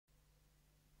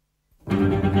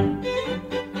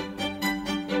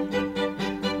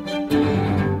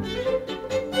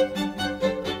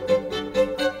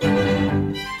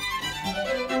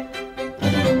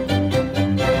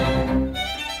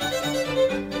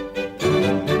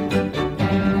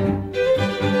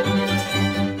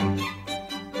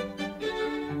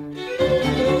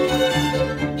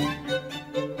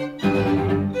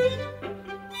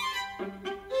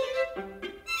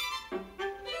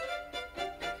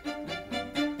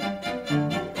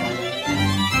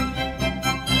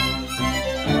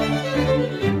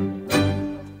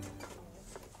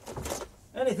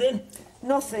Anything?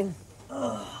 Nothing.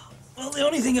 Oh, well, the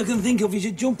only thing I can think of is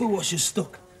your jumper washer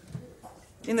stuck.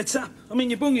 In the tap. I mean,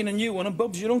 you're bunging a new one and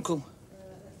Bob's your uncle.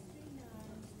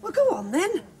 Well, go on,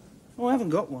 then. Oh, I haven't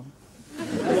got one.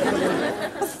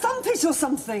 Well, thump it or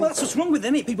something. Well, that's what's wrong with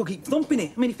it, innit? People keep thumping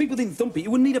it. I mean, if people didn't thump it,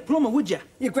 you wouldn't need a plumber, would you?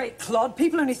 You great clod.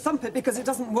 People only thump it because it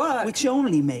doesn't work. Which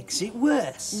only makes it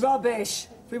worse. Rubbish.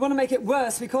 If we want to make it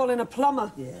worse, we call in a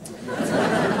plumber. Yeah.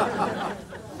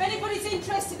 If anybody's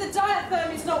interested, the diet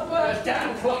therm is not working.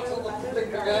 Damn clock.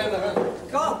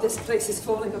 God, this place is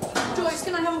falling apart. Joyce,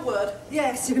 can I have a word?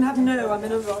 Yes, you can have no. I'm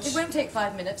in a rush. It won't take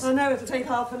 5 minutes. I know it'll take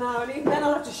half an hour, and even then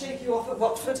I'll have to shake you off at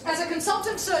Watford. As a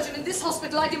consultant surgeon in this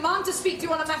hospital, I demand to speak to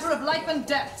you on a matter of life and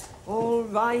death. All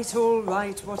right, all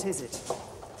right. What is it?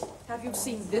 Have you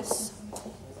seen this?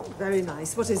 Very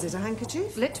nice. What is it, a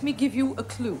handkerchief? Let me give you a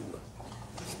clue.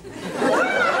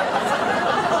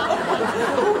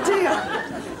 Oh, dear.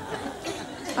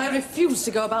 I refuse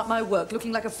to go about my work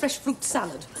looking like a fresh fruit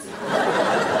salad.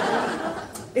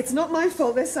 It's not my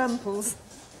fault, they're samples.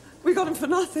 We got them for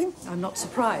nothing. I'm not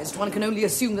surprised. One can only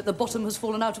assume that the bottom has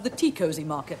fallen out of the tea-cosy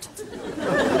market.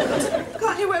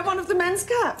 Can't you wear one of the men's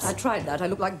caps? I tried that. I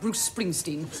look like Bruce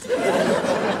Springsteen.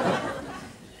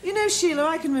 You know, Sheila,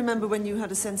 I can remember when you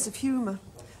had a sense of humour.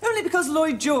 Only because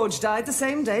Lloyd George died the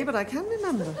same day, but I can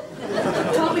remember.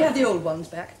 Can't we have the old ones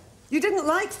back? You didn't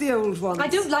like the old ones. I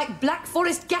don't like Black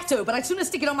Forest Gatto, but I'd sooner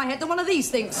stick it on my head than one of these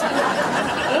things. All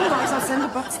right, I'll send the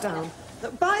box down.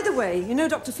 By the way, you know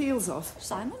Dr. Fields-off?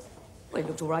 Simon? Well, he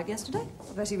looked all right yesterday.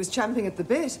 I bet he was champing at the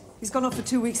bit. He's gone off for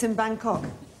 2 weeks in Bangkok.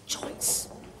 Joyce.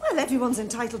 Well, everyone's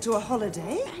entitled to a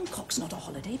holiday. Bangkok's not a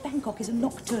holiday. Bangkok is a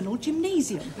nocturnal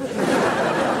gymnasium.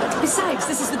 Besides,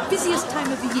 this is the busiest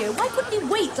time of the year. Why couldn't he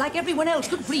wait like everyone else?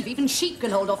 Good grief, even sheep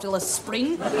can hold off till the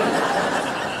spring.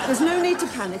 There's no need to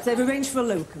panic. They've arranged for a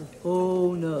locum.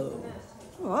 Oh, no.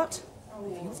 What?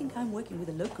 If you think I'm working with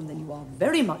a locum, then you are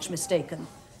very much mistaken.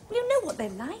 You know what they're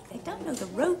like. They don't know the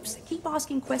ropes. They keep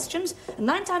asking questions. And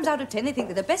 9 times out of 10, they think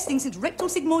they're the best thing since rectal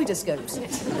sigmoidoscopes.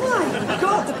 My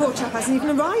God, the poor chap hasn't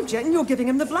even arrived yet, and you're giving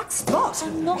him the black spot.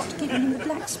 I'm not giving him the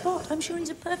black spot. I'm sure he's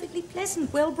a perfectly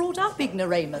pleasant, well-brought-up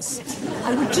ignoramus.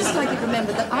 I would just like to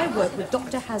remember that I work with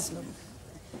Dr. Haslam.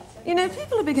 You know,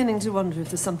 people are beginning to wonder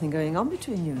if there's something going on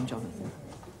between you and Jonathan.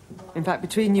 In fact,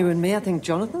 between you and me, I think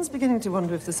Jonathan's beginning to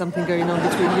wonder if there's something going on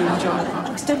between you and Jonathan.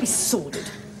 Joyce, don't be sordid.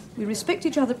 We respect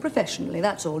each other professionally,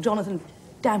 that's all. Jonathan,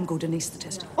 damn good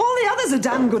anaesthetist. All the others are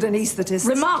damn good anaesthetists.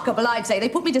 Remarkable, I'd say. They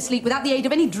put me to sleep without the aid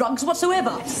of any drugs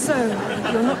whatsoever. So,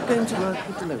 you're not going to work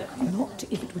with the locum? Not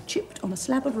if it were chipped on a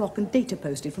slab of rock and data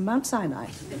posted from Mount Sinai.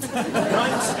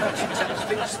 Right, chap's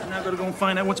fixed. Now I've got to go and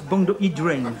find out what's bunged up your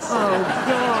drains. Oh,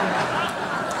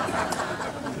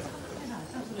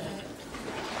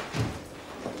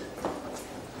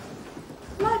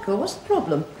 God. Michael, what's the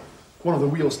problem? One of the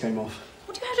wheels came off.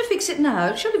 What do you have to fix it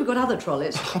now? Surely we've got other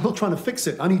trolleys. I'm not trying to fix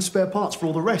it. I need spare parts for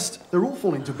all the rest. They're all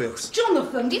falling to bits.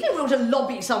 Jonathan, do you think we ought to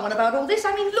lobby someone about all this?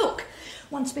 I mean, look.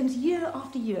 One spends year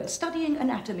after year studying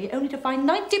anatomy only to find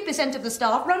 90% of the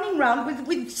staff running round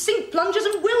with sink plungers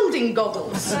and welding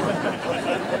goggles.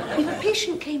 If a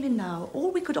patient came in now,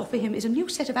 all we could offer him is a new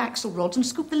set of axle rods and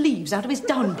scoop the leaves out of his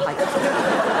downpipe.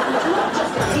 It's not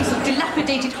just a piece of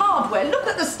dilapidated hardware. Look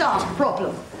at the staff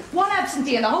problem. One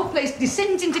absentee and the whole place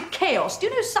descends into chaos. Do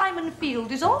you know Simon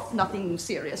Field is off? Nothing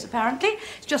serious, apparently.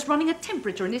 It's just running a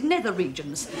temperature in his nether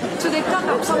regions. So they've dug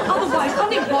up some otherwise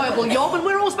unemployable job and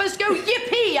we're all supposed to go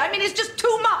yippee. I mean, it's just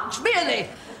too much, really.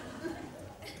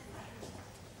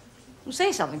 Well,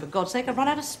 say something, for God's sake. I've run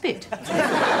out of spit.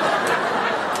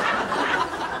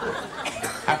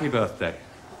 Happy birthday.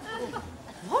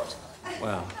 What?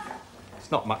 Well,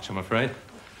 it's not much, I'm afraid.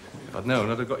 If I'd known,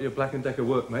 I'd have got you a Black & Decker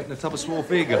workmate and a tub of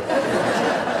Swarthega.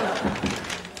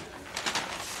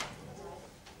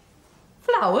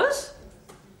 Flowers?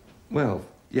 Well,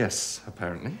 yes,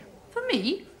 apparently. For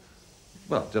me?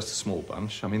 Well, just a small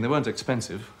bunch. I mean, they weren't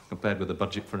expensive compared with the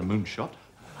budget for a moonshot.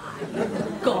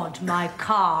 God, my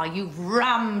car. You've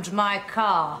rammed my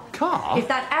car. Car? If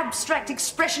that abstract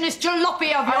expressionist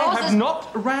jalopy of yours I have has... not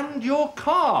rammed your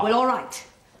car. Well, all right.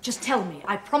 Just tell me.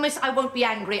 I promise I won't be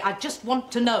angry. I just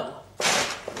want to know.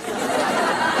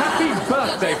 Happy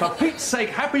birthday! birthday, for Pete's sake,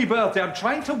 happy birthday. I'm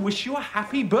trying to wish you a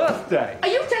happy birthday. Are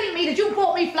you telling me that you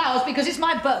bought me flowers because it's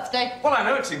my birthday? Well, I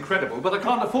know it's incredible, but I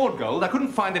can't afford gold. I couldn't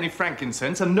find any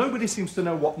frankincense, and nobody seems to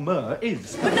know what myrrh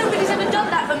is. But nobody's ever done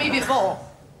that for me before.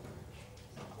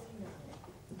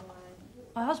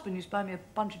 My husband used to buy me a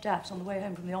bunch of daffs on the way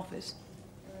home from the office.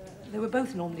 They were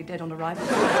both normally dead on arrival.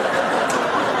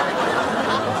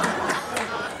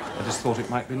 I just thought it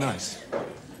might be nice.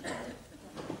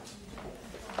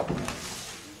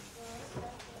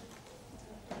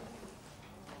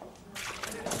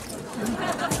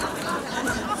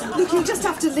 Look, you just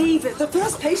have to leave it. The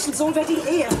first patient's already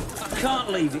here. I can't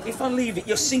leave it. If I leave it,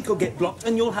 your sink will get blocked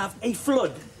and you'll have a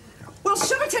flood. Well,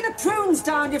 shove it in a prunes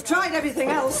down. You've tried everything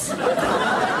else.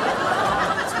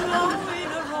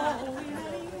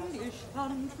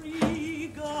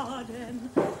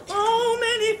 How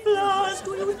many flowers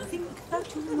do you think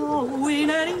that you know in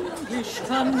an English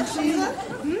country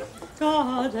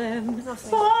garden?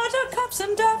 Buttercups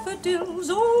and daffodils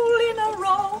all in a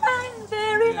row and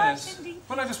very nice indeed.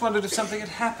 Well, I just wondered if something had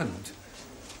happened.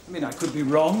 I mean, I could be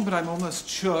wrong, but I'm almost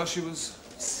sure she was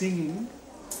singing.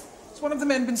 Has one of the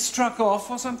men been struck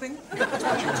off or something? She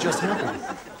was just happy.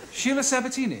 Sheila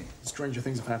Sabatini? Stranger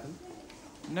things have happened.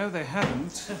 No, they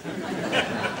haven't.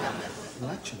 Well,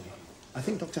 actually, I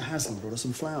think Dr. Haslam brought us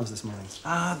some flowers this morning.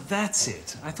 Ah, that's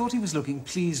it. I thought he was looking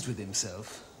pleased with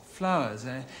himself. Flowers,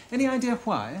 eh? Any idea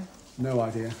why? No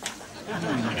idea.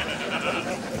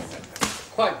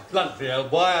 Quite bluntly, old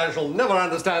boy, I shall never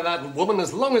understand that woman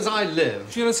as long as I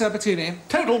live. Sheila Sabatini?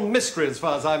 Total mystery as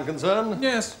far as I'm concerned.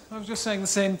 Yes, I was just saying the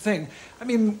same thing. I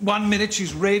mean, one minute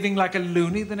she's raving like a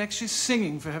loony, the next she's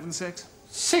singing, for heaven's sake.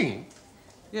 Singing?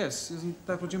 Yes, isn't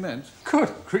that what you meant? Good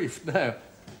grief, no.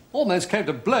 Almost came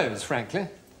to blows, frankly.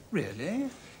 Really?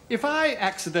 If I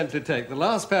accidentally take the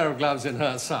last pair of gloves in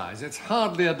her size, it's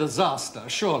hardly a disaster,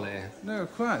 surely. No,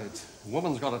 quite. The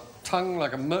woman's got a tongue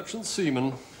like a merchant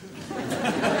seaman.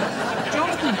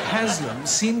 Jonathan Haslam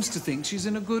seems to think she's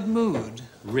in a good mood.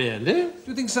 Really? Do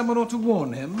you think someone ought to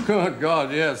warn him? Good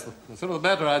God, yes. The sooner the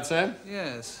better, I'd say.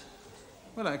 Yes.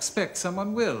 Well, I expect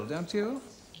someone will, don't you?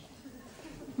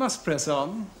 Must press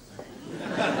on.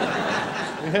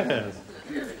 Yes.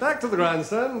 Back to the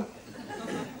grandstand.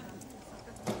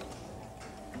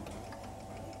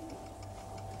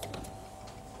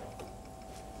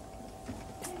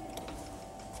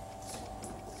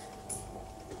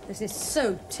 This is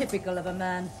so typical of a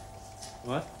man.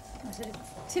 What? I said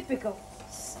it's typical.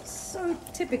 So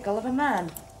typical of a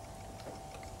man.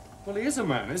 Well, he is a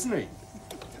man, isn't he?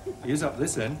 He is up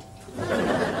this end.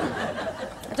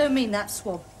 I don't mean that,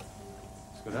 Swab.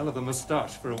 He's got a hell of a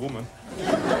moustache for a woman.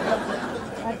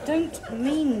 I don't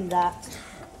mean that.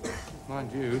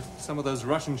 Mind you, some of those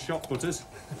Russian shot putters.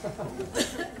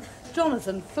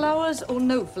 Jonathan, flowers or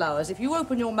no flowers, if you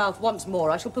open your mouth once more,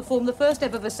 I shall perform the first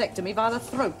ever vasectomy via the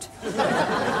throat.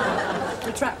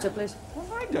 Retractor, please. Well,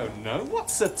 I don't know.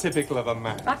 What's so typical of a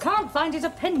man? I can't find his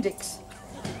appendix.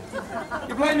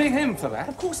 You're blaming him for that?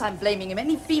 Of course I'm blaming him.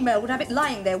 Any female would have it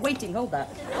lying there waiting. Hold that.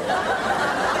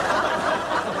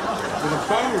 With a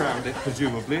bow round it,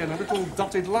 presumably, and a little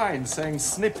dotted line saying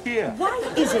snip here.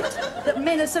 Why is it that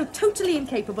men are so totally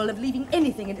incapable of leaving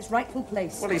anything in its rightful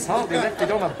place? Well, he's hardly left it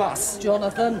on a bus.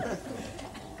 Jonathan.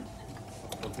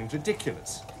 Something's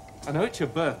ridiculous. I know it's your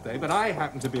birthday, but I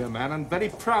happen to be a man and very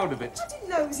proud of it. I didn't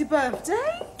know it was your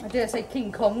birthday. I dare say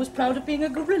King Kong was proud of being a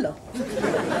gorilla.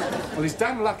 Well, he's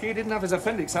damn lucky he didn't have his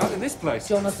appendix out in this place.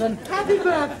 Jonathan. Happy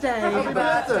birthday. Happy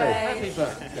birthday. Happy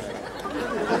birthday.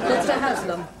 Dr.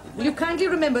 Haslam, will you kindly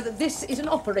remember that this is an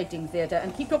operating theatre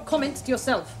and keep your comments to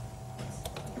yourself?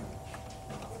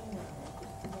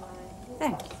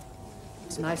 Thank you.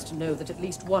 It's nice to know that at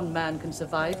least one man can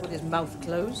survive with his mouth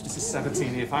closed. Mrs.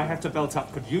 Sabatini, if I have to belt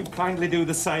up, could you kindly do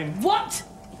the same? What?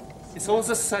 It's always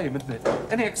the same, isn't it?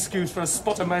 Any excuse for a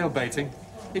spot of male baiting.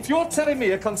 If you're telling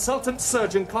me a consultant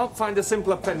surgeon can't find a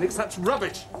simple appendix, that's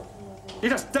rubbish. You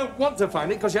just don't want to find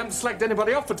it because you haven't slagged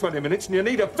anybody off for 20 minutes and you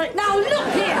need a fix. Now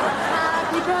look here!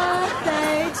 Happy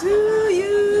birthday to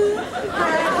you. Happy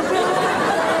birthday to you.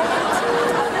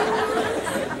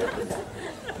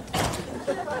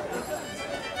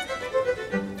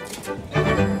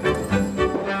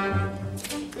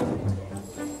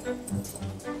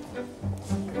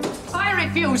 I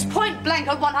refuse point blank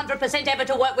and 100% ever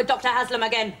to work with Dr. Haslam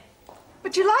again.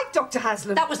 But you like Dr.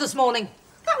 Haslam? That was this morning.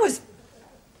 That was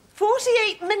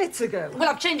 48 minutes ago. Well,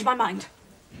 I've changed my mind.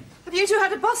 Have you two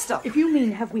had a bust-up? If you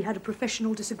mean have we had a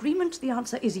professional disagreement, the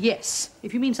answer is yes.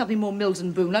 If you mean something more Mills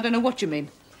and Boone, I don't know what you mean.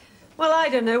 Well, I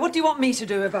don't know. What do you want me to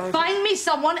do about it? Find me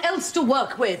someone else to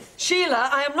work with. Sheila,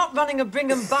 I am not running a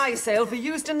bring and buy sale for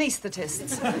used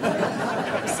anaesthetists.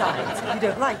 Besides, you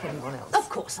don't like anyone else. Of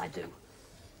course I do.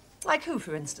 Like who,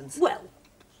 for instance? Well,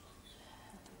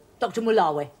 Dr.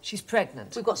 Mulawe. She's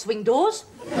pregnant. We've got swing doors.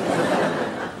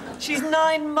 She's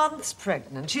 9 months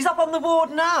pregnant. She's up on the ward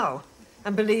now.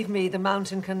 And believe me, the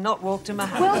mountain cannot walk to my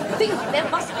house. Well, think there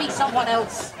must be someone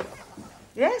else.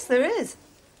 Yes, there is.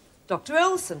 Dr.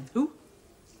 Olsen. Who?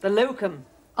 The Locum.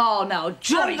 Oh, now,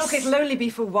 Joyce! And look, it'll only be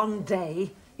for one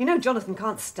day. You know Jonathan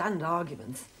can't stand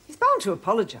arguments. He's bound to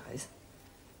apologise.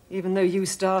 Even though you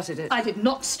started it. I did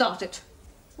not start it.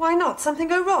 Why not? Something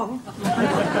go wrong?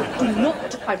 Do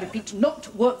not, I repeat,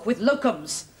 not work with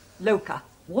locums. Loca.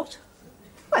 What?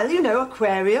 Well, you know,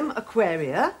 aquarium,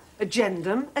 aquaria,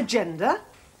 agendum, agenda.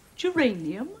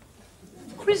 Geranium?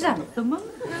 Chrysanthemum?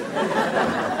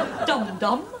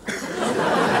 Dum-dum?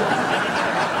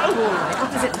 Oh, all right.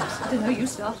 What does it matter? I don't know, you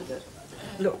started it.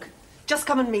 Look, just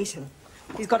come and meet him.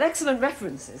 He's got excellent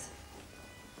references.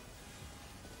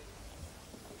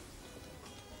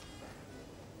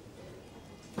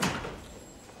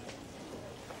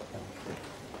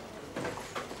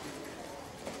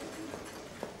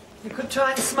 You could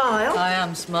try and smile. I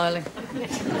am smiling.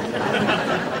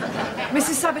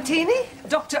 Mrs. Sabatini,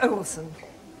 Dr. Olsen.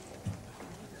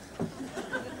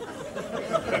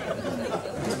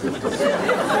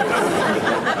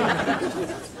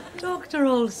 Dr.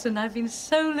 Olsen, I've been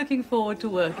so looking forward to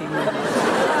working with you.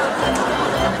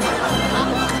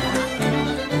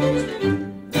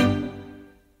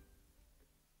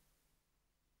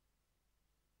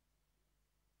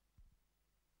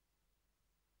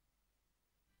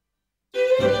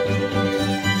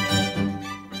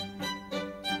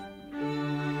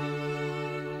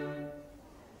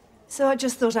 So I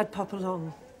just thought I'd pop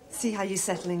along, see how you're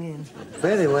settling in.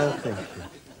 Very well, thank you.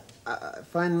 I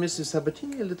find Mrs.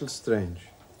 Sabatini a little strange.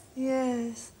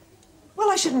 Yes. Well,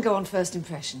 I shouldn't go on first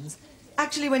impressions.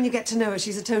 Actually, when you get to know her,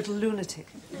 she's a total lunatic.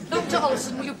 Dr.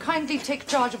 Olsen, will you kindly take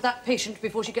charge of that patient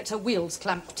before she gets her wheels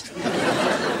clamped?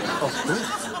 Of course.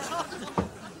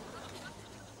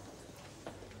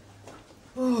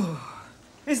 Oh,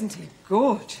 isn't he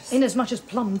gorgeous? Inasmuch as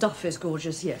Plum Duff is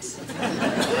gorgeous, yes. You're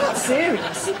not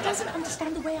serious. He doesn't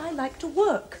understand the way I like to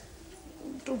work.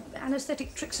 The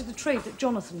anaesthetic tricks of the trade that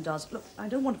Jonathan does. Look, I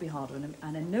don't want to be hard on him,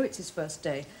 and I know it's his first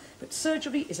day, but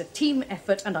surgery is a team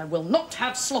effort, and I will not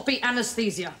have sloppy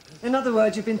anaesthesia. In other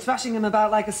words, you've been thrashing him about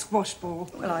like a squash ball.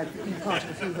 Well, I've imparted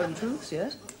a few home truths,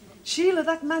 yes? Sheila,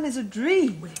 that man is a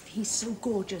dream. Well, if he's so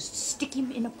gorgeous, stick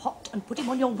him in a pot and put him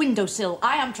on your windowsill.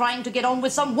 I am trying to get on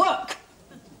with some work.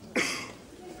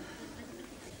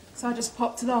 So I just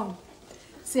popped along.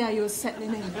 See how you were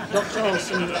settling in. Dr.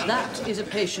 Olsen, that is a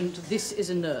patient, this is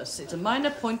a nurse. It's a minor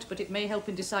point, but it may help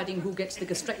in deciding who gets the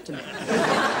gastrectomy.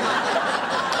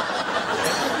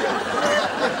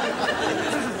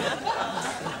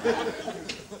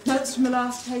 Notes from the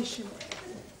last patient.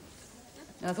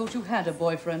 I thought you had a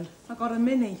boyfriend. I got a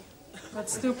Mini. I'd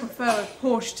still prefer a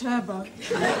Porsche Turbo.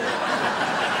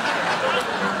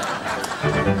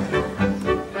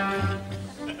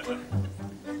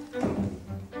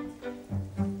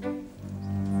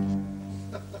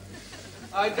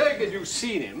 I take it you've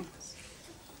seen him.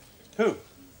 Who?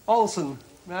 Olsen.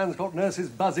 Man's got nurses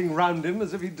buzzing round him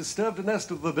as if he'd disturbed a nest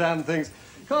of the damn things.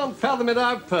 Can't fathom it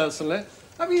out personally.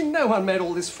 I mean, no one made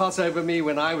all this fuss over me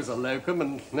when I was a locum,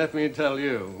 and let me tell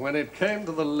you, when it came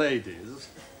to the ladies...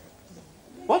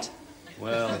 What?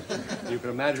 Well, you can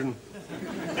imagine.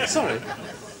 Sorry.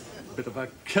 A bit of a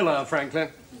killer, frankly.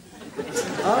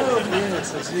 Oh,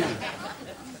 yes, I see.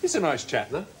 He's a nice chap,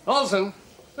 though. Olsen?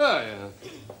 Oh, yeah.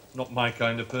 Not my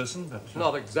kind of person, but...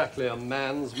 Not exactly a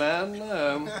man's man,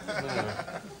 no.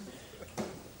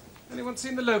 Anyone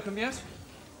seen the Locum yet?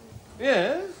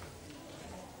 Yes?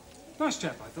 Nice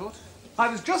chap, I thought. I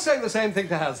was just saying the same thing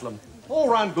to Haslam.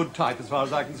 All-round good type, as far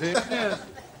as I can see. Yes.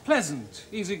 Pleasant,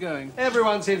 easygoing.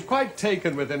 Everyone seems quite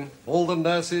taken with him. All the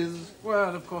nurses.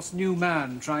 Well, of course, new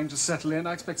man trying to settle in.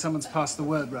 I expect someone's passed the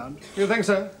word round. You think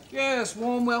so? Yes,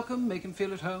 warm welcome, make him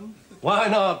feel at home. Why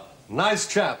not? Nice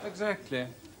chap. Exactly.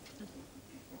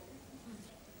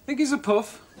 Think he's a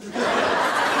puff? No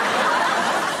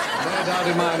doubt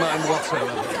in my mind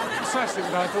whatsoever. Precisely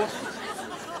what I thought.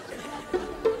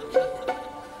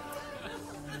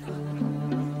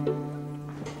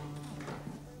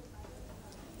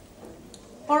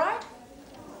 All right?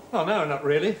 Oh, no, not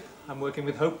really. I'm working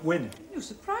with Hope Wynne. You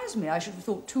surprise me. I should have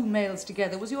thought two males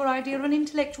together was your idea of an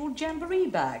intellectual jamboree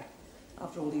bag.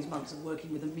 After all these months of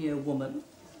working with a mere woman.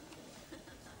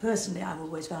 Personally, I've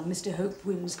always found Mr. Hope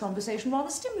Wynn's conversation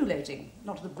rather stimulating.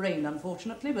 Not to the brain,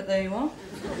 unfortunately, but there you are.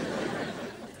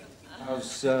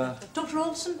 How's, Dr.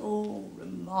 Olson? Oh,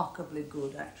 remarkably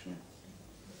good, actually.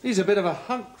 He's a bit of a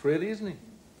hunk, really, isn't he?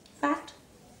 Fat?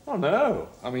 Oh, no.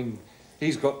 I mean,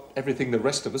 he's got everything the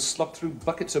rest of us slopped through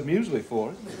buckets of muesli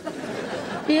for.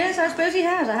 Yes, I suppose he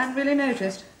has. I hadn't really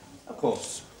noticed. Of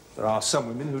course, there are some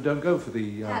women who don't go for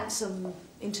the... Handsome,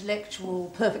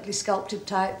 intellectual, perfectly sculpted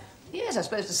type. Yes, I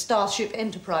suppose the Starship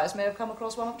Enterprise may have come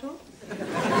across one or two.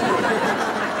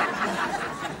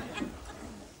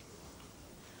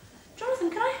 Jonathan,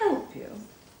 can I help you?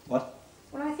 What?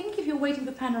 Well, I think if you're waiting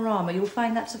for Panorama, you'll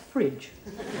find that's a fridge.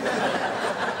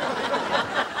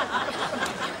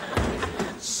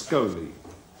 Scully.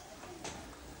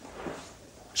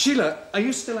 Sheila, are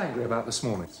you still angry about this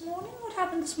morning? This morning? What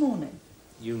happened this morning?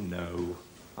 You know,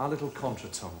 our little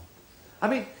contretemps. I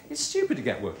mean, it's stupid to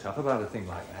get worked up about a thing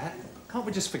like that. Can't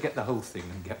we just forget the whole thing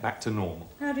and get back to normal?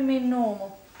 How do you mean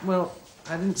normal? Well,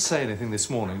 I didn't say anything this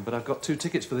morning, but I've got 2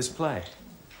 tickets for this play.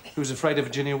 Who's Afraid of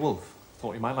Virginia Woolf?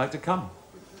 Thought you might like to come.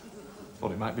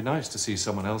 Thought it might be nice to see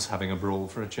someone else having a brawl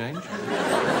for a change.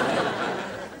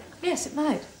 Yes, it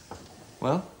might.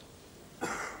 Well? All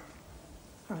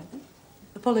right, then.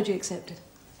 Apology accepted.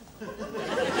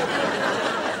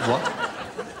 What?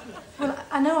 Well,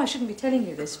 I know I shouldn't be telling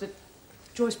you this, but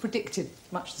Joyce predicted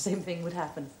much the same thing would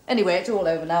happen. Anyway, it's all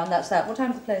over now, and that's that. What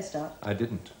time does the play start? I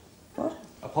didn't. What?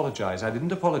 Apologise. I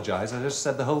didn't apologise. I just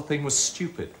said the whole thing was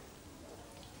stupid.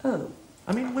 Oh.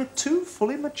 I mean, we're 2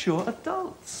 fully mature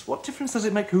adults. What difference does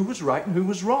it make who was right and who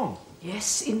was wrong?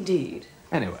 Yes, indeed.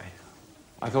 Anyway,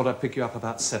 I thought I'd pick you up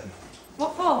about 7.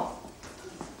 What for?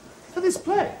 For this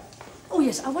play. Oh,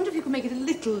 yes, I wonder if you could make it a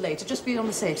little later, just be on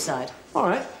the safe side. All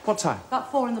right. What time? About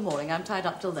 4 in the morning. I'm tied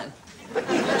up till then. But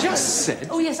you just said...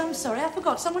 Oh, yes, I'm sorry. I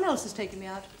forgot. Someone else has taken me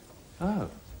out. Oh.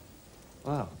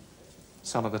 Well,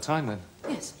 some other time then.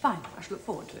 Yes, fine. I shall look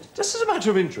forward to it. Just as a matter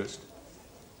of interest,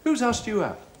 who's asked you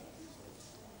out?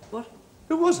 What?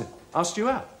 Who was it? Asked you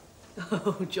out?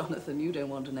 Oh, Jonathan, you don't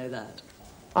want to know that.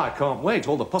 I can't wait.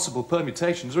 All the possible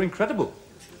permutations are incredible.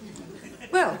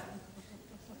 Well,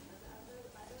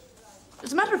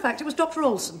 as a matter of fact, it was Dr.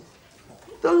 Olson.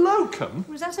 The Locum?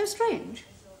 Was that so strange?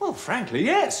 Well, frankly,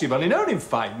 yes. You've only known him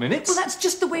 5 minutes. Well, that's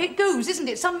just the way it goes, isn't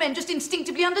it? Some men just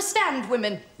instinctively understand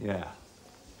women. Yeah.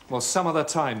 Well, some other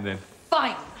time, then.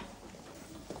 Fine.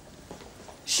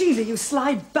 Sheila, you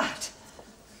sly bat.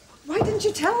 Why didn't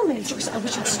you tell me? Joyce, I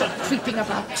wish you'd stop creeping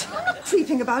about. I'm not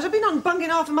creeping about. I've been unbunging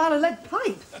half a mile of lead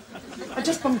pipe. I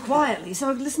just bummed quietly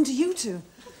so I could listen to you two.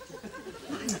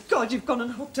 My God, you've gone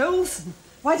and hooked Olson.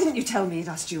 Why didn't you tell me he'd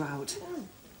asked you out? Oh,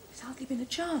 there's hardly been a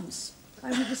chance.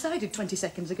 I only decided 20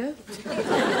 seconds ago.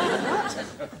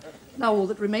 Now all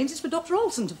that remains is for Dr.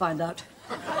 Olson to find out.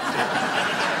 So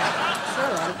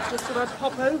I just thought I'd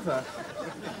pop over.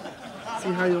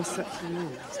 See how you're settling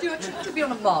in. Stuart, shouldn't you be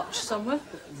on a march somewhere?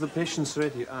 The patient's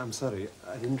ready. I'm sorry.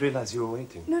 I didn't realize you were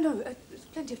waiting. No, there's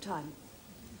plenty of time.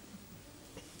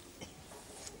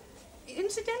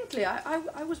 Incidentally,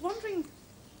 I was wondering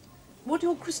what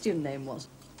your Christian name was.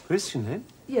 Christian name?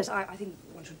 Yes, I think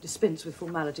one should dispense with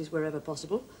formalities wherever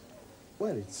possible.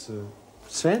 Well, it's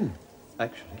Sven,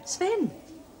 actually. Sven.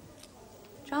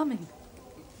 Charming.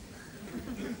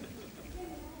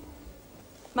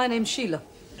 My name's Sheila.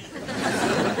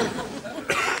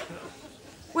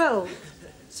 Well,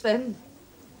 Sven,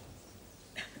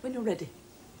 when you're ready.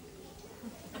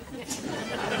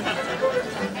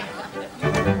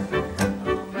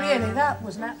 Really, that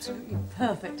was an absolutely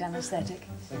perfect anaesthetic.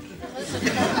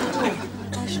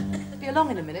 I should be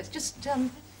along in a minute. Just give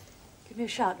me a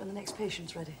shout when the next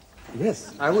patient's ready.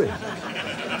 Yes, I will.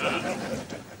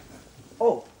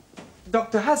 Oh,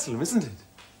 Dr. Haslam, isn't it?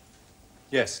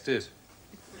 Yes, it is.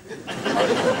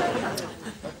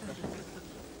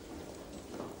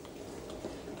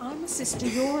 I'm a sister,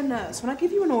 you're a nurse. When I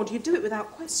give you an order, you do it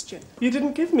without question. You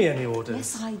didn't give me any orders.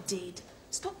 Yes, I did.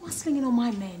 Stop muscling in on my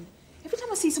men. Every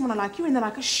time I see someone I like, you're in there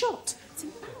like a shot. It's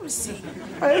embarrassing.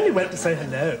 I only went to say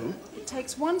hello. It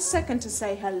takes 1 second to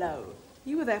say hello.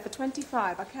 You were there for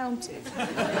 25, I counted.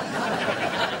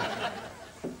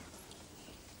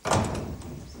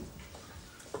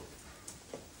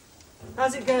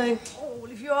 How's it going? Oh,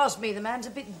 well, if you ask me, the man's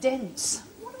a bit dense.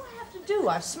 What do I have to do?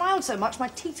 I've smiled so much, my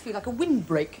teeth feel like a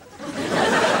windbreak.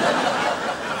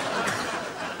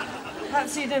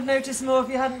 Perhaps you'd have noticed more if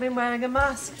you hadn't been wearing a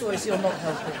mask. Joyce, you're not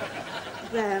helping.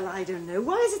 Well, I don't know.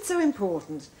 Why is it so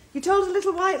important? You told a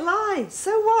little white lie.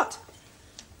 So what?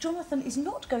 Jonathan is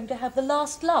not going to have the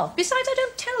last laugh. Besides, I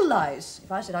don't tell lies.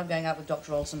 If I said I'm going out with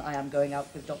Dr. Olson, I am going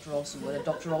out with Dr. Olson, whether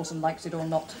Dr. Olson likes it or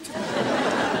not.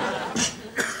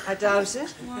 I doubt it.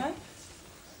 Why?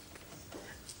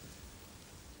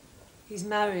 He's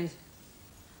married.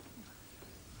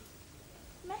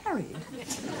 Married?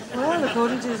 Well,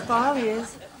 according to his file, he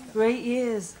is. For 8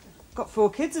 years. Got 4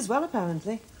 kids as well,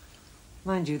 apparently.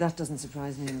 Mind you, that doesn't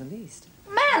surprise me in the least.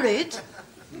 Married?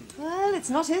 Well, it's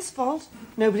not his fault.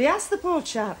 Nobody asked the poor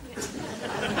chap.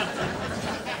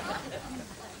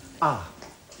 Ah,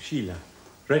 Sheila.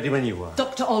 Ready when you are.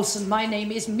 Dr. Olson, my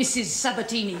name is Mrs.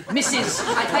 Sabatini. Mrs.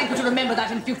 I thank you to remember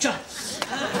that in future.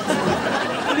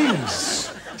 Please.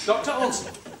 Dr.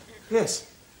 Olson. Yes.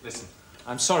 Listen,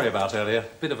 I'm sorry about earlier.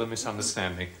 Bit of a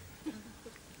misunderstanding.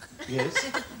 Yes?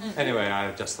 Anyway,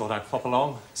 I just thought I'd pop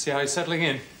along, see how he's settling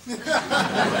in.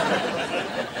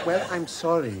 Well, I'm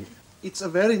sorry. It's a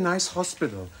very nice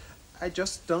hospital. I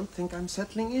just don't think I'm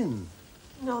settling in.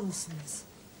 Nonsense.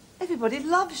 Everybody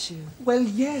loves you. Well,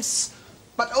 yes,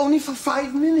 but only for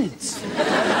 5 minutes.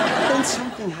 Then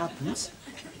something happens,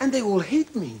 and they all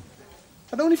hate me.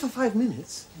 But only for 5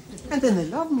 minutes, and then they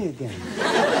love me again.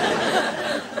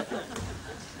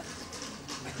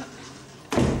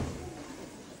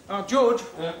 George,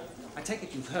 I take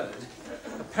it you've heard.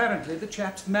 Apparently the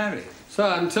chap's married. So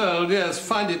I'm told, yes.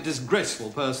 Find it disgraceful,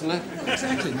 personally.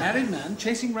 Exactly. Married man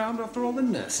chasing round after all the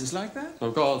nurses like that?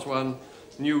 Of course, one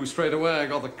knew straight away I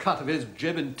got the cut of his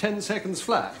jib in 10 seconds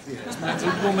flat. Yes, man's a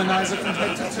womanizer from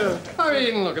head to toe. I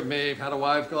mean, look at me. Had a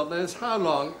wife, God knows how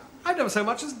long. I've never so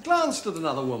much as glanced at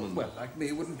another woman. Well, like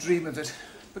me, wouldn't dream of it.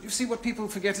 But you see, what people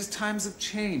forget is times have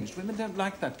changed. Women don't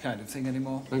like that kind of thing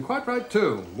anymore. And quite right,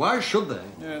 too. Why should they?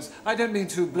 Yes. I don't mean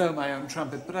to blow my own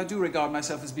trumpet, but I do regard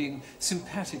myself as being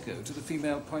simpatico to the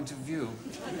female point of view.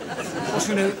 Of course,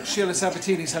 you know, Sheila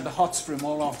Sabatini's had the hots for him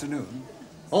all afternoon.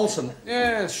 Olson?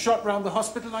 Yes, shot round the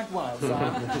hospital like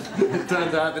wildfire. It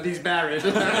turned out that he's married.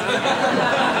 You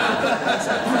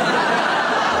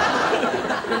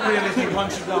really think one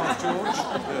should laugh, George?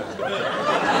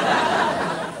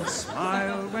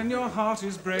 Smile when your heart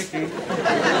is breaking.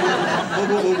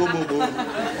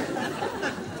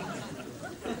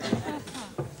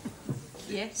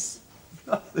 Yes?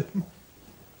 Nothing.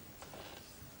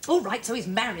 All right, so he's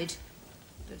married.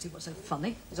 Don't see what's so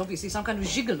funny. He's obviously some kind of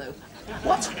gigolo.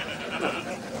 What?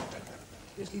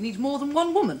 Obviously needs more than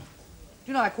one woman. Do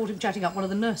you know, I caught him chatting up one of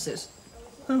the nurses.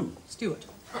 Who? Stuart.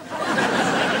 Now,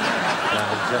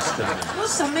 just a minute. Well,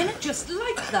 some men are just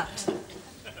like that.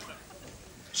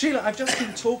 Sheila, I've just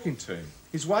been talking to him.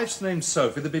 His wife's name's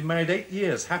Sophie. They've been married 8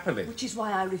 years, happily. Which is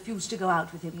why I refuse to go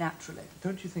out with him naturally.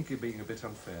 Don't you think you're being a bit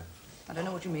unfair? I don't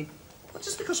know what you mean. Well,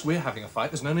 just because we're having a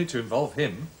fight, there's no need to involve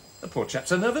him. The poor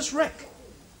chap's a nervous wreck.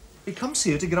 He comes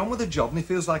here to get on with a job and he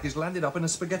feels like he's landed up in a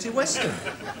spaghetti western.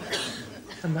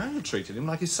 And now you're treating him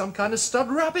like he's some kind of stud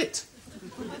rabbit.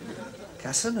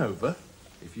 Casanova,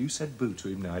 if you said boo to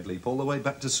him now, I'd leap all the way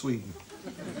back to Sweden.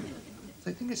 Do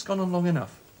you think it's gone on long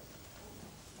enough?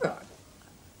 Right.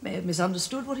 May have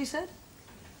misunderstood what he said.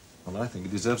 Well, I think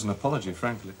he deserves an apology,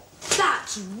 frankly.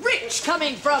 That's rich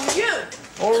coming from you!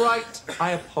 All right,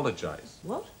 I apologise.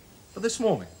 What? For this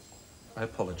morning. I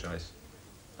apologise.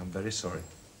 I'm very sorry.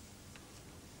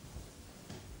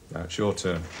 Now it's your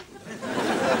turn.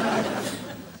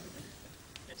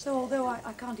 So, although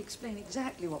I can't explain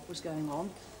exactly what was going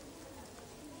on,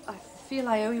 I feel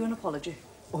I owe you an apology.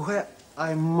 Well,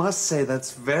 I must say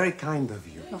that's very kind of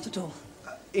you. Not at all.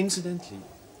 Incidentally,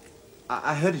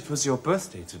 I heard it was your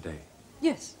birthday today.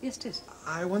 Yes, yes it is.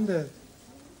 I wonder...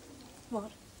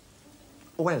 What?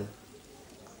 Well,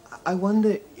 I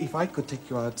wonder if I could take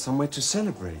you out somewhere to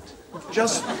celebrate.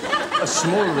 Just a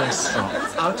small restaurant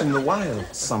out in the wild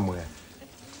somewhere.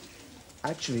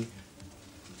 Actually,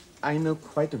 I know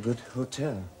quite a good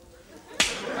hotel.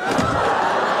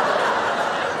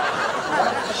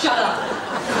 Shut up!